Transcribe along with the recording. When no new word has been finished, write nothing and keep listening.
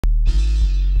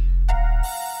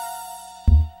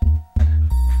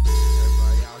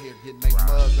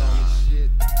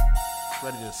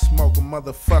Ready to smoke a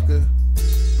motherfucker.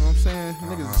 You know what I'm saying?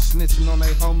 Niggas snitching on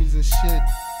their homies and shit.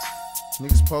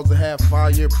 Niggas supposed to have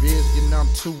 5-year bids, getting out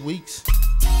in 2 weeks.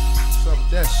 What's up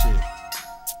with that shit?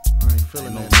 I ain't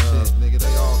feeling that shit, nigga.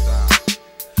 They all died.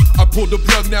 I pulled the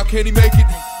plug, now can he make it?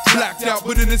 Blacked out,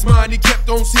 but in his mind he kept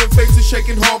on seeing faces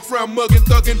shaking, hog frown, mugging,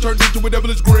 thugging, turned into a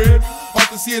devilish grin. Off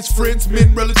to see his friends,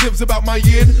 men, relatives about my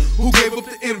yin. Who gave up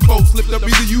the info? Slipped up,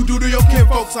 either you do to your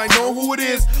kinfolks. I know who it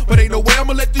is, but ain't no way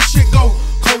I'ma let this shit go.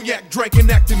 Cognac, drinking,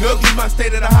 acting ugly, my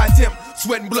state at a high temp.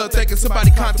 Sweating blood, thinking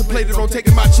somebody contemplated on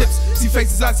taking my chips. See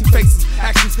faces, I see faces.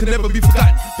 Actions can never be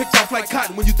forgotten. Picked off like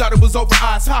cotton when you thought it was over,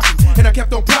 eyes hopping. And I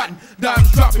kept on plotting,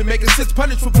 dimes dropping, making sense,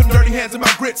 punished for putting dirty hands in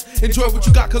my grits. Enjoy what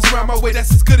you got, cause around my way,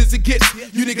 that's as good as it gets.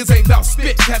 You niggas ain't bout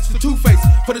spit, catch the two-face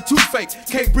for the two-fake.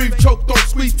 Can't breathe, choke, don't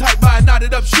squeeze tight by a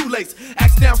knotted up shoelace.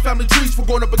 Axe down family trees for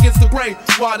going up against the grain.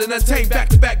 Wild and untamed, back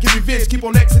to back, get revenge, keep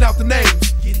on Xing out the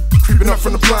names. Creeping up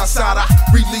from the blind side, I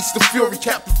release the fury,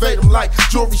 captivate them like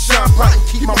jewelry, shine bright and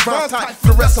keep my rhyme tight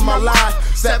for the rest of my life.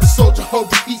 Savage soldier,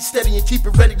 hold the beat steady and keep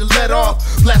it ready to let off.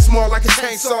 Blast more like a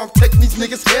chainsaw, I'm taking these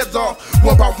niggas' heads off.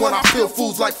 One by one, I peel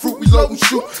fools like fruit, reload and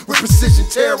shoot with precision,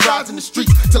 terrorizing the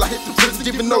streets till I hit the prison,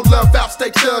 giving no love out, stay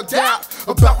thugged out.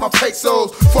 About my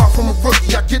pesos, far from a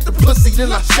rookie, I get the pussy,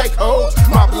 then I shake hoes.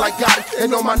 Mob like got it,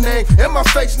 and know my name and my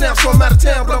face now, so I'm out of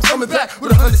town, but I'm coming back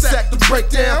with 100 sack to break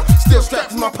down. Still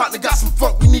strapped with my partner, got some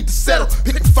funk we need to settle.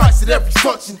 Picking fights at every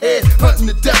function, head hunting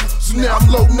the devil. So now I'm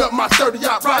loading up my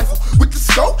 30-aught rifle with the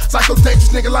scope. Psycho dangerous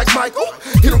nigga like Michael.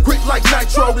 Hit him quick like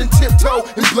nitro, then tiptoe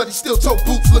and bloody steel toe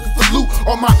boots looking for loot.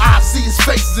 All my eyes see his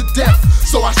faces of death,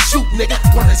 so I shoot nigga.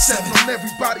 187 on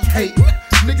everybody hating.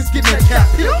 Niggas getting that cap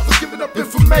here for giving up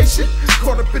information.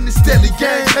 Caught up in this deadly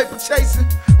game, paper chasing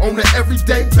on an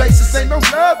everyday basis. Ain't no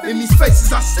love in these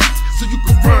faces I see, so you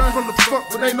can run from the funk,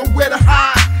 but ain't nowhere to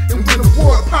hide. And when the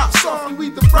war pops off, you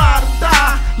either ride or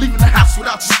die. Leaving the house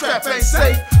without your strap ain't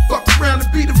safe. Fuck around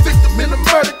and be the victim in a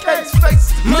murder case. Faces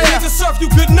my niggas serve you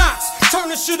good knocks. Turn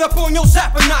this shit up on your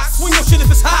zapper knocks. Swing your shit if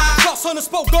it's high. Cross on the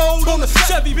spoke gold on the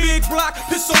Chevy big block.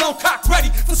 Pistol on cock ready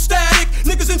for static.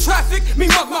 Niggas in traffic, me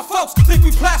mug my folks. Think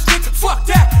we plastic? Fuck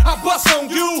that, I bust on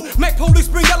you. Make police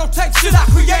bring yellow tape. Shit I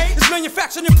create is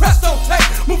manufactured and pressed on tape.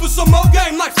 Moving some more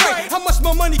game like freight. How much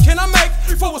more money can I make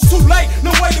before it's too late?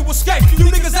 No way to escape. You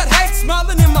niggas that hate,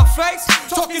 smiling in my face,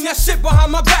 talking that shit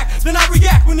behind my back. Then I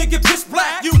react when it get pitch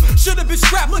black. You should've been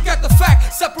strapped, look at the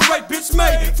fact. Separate bitch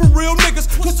made from real niggas.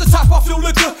 Twist the top off your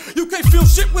liquor. You can't feel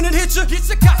shit when it hit you. Get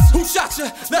your guts. Who shot you?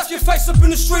 Left your face up in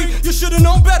the street. You should've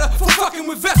known better for fucking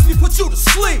with vets. We put you to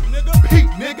sleep, nigga. Peak,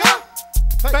 nigga.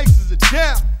 Faces are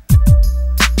down.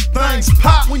 Things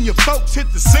pop when your folks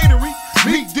hit the scenery.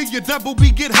 Me, do your double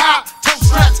B get hot. Toe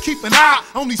straps, keep an eye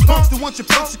on these punks that want your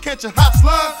folks to catch a hot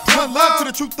slug. One love to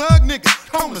the true thug nigga.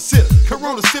 Corona sip,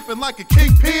 Corona sipping like a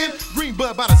kingpin. Green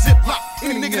bud by the ziplock.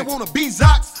 Any nigga that wanna be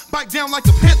Zox, bite down like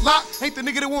a pit lock. Ain't the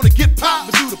nigga that wanna get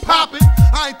popped, but do the poppin'.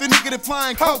 I ain't the nigga that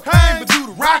flying cocaine, but do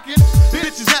the rockin'.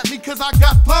 Bitches at me cause I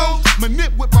got flows.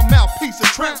 Manip with my mouthpiece. A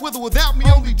tramp with or without me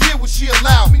only did what she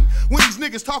allowed me. When these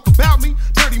niggas talk about me,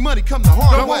 dirty money come the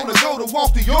hard way. Don't wanna go to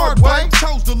walk the yard way.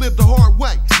 Chose to live the hard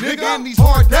way. Nigga, in these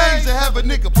hard days, to have a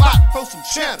nigga plot for some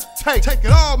cheddar. Take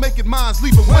it all, make it mine,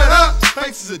 leave it wet up.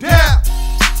 Faces are down.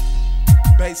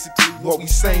 Basically, what we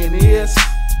saying is,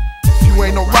 if you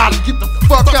ain't no rider, get the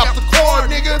fuck out the car,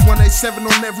 nigga. 187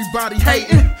 on everybody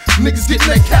hating. Niggas getting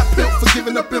that cap built for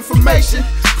giving up information.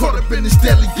 Caught up in this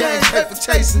deadly game, paper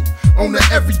chasing on an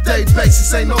everyday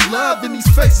basis. Ain't no love in these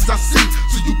faces I see,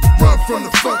 so you can run from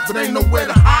the funk, but ain't nowhere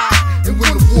to hide. And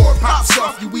when the war pops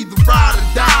off, you either ride or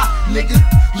die, nigga.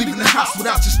 Leaving the house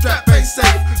without your strap ain't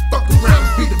safe. Fuck around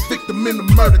and be the victim in the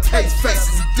murder case.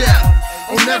 Faces of death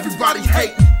on everybody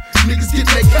hating. Niggas getting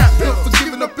their cap built for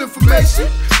giving up information.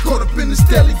 Caught up in this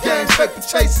deadly game, paper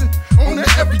chasing on an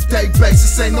everyday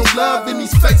basis. Ain't no love in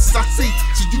these faces I see,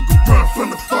 so you can run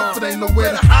from the funk, but ain't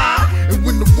nowhere to hide. And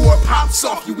when the war pops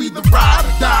off, you either ride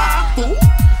or die, fool.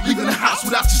 Leaving the house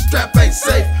without your strap ain't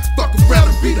safe. Fuck around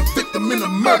and be the victim in a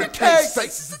murder case.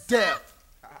 Faces of death.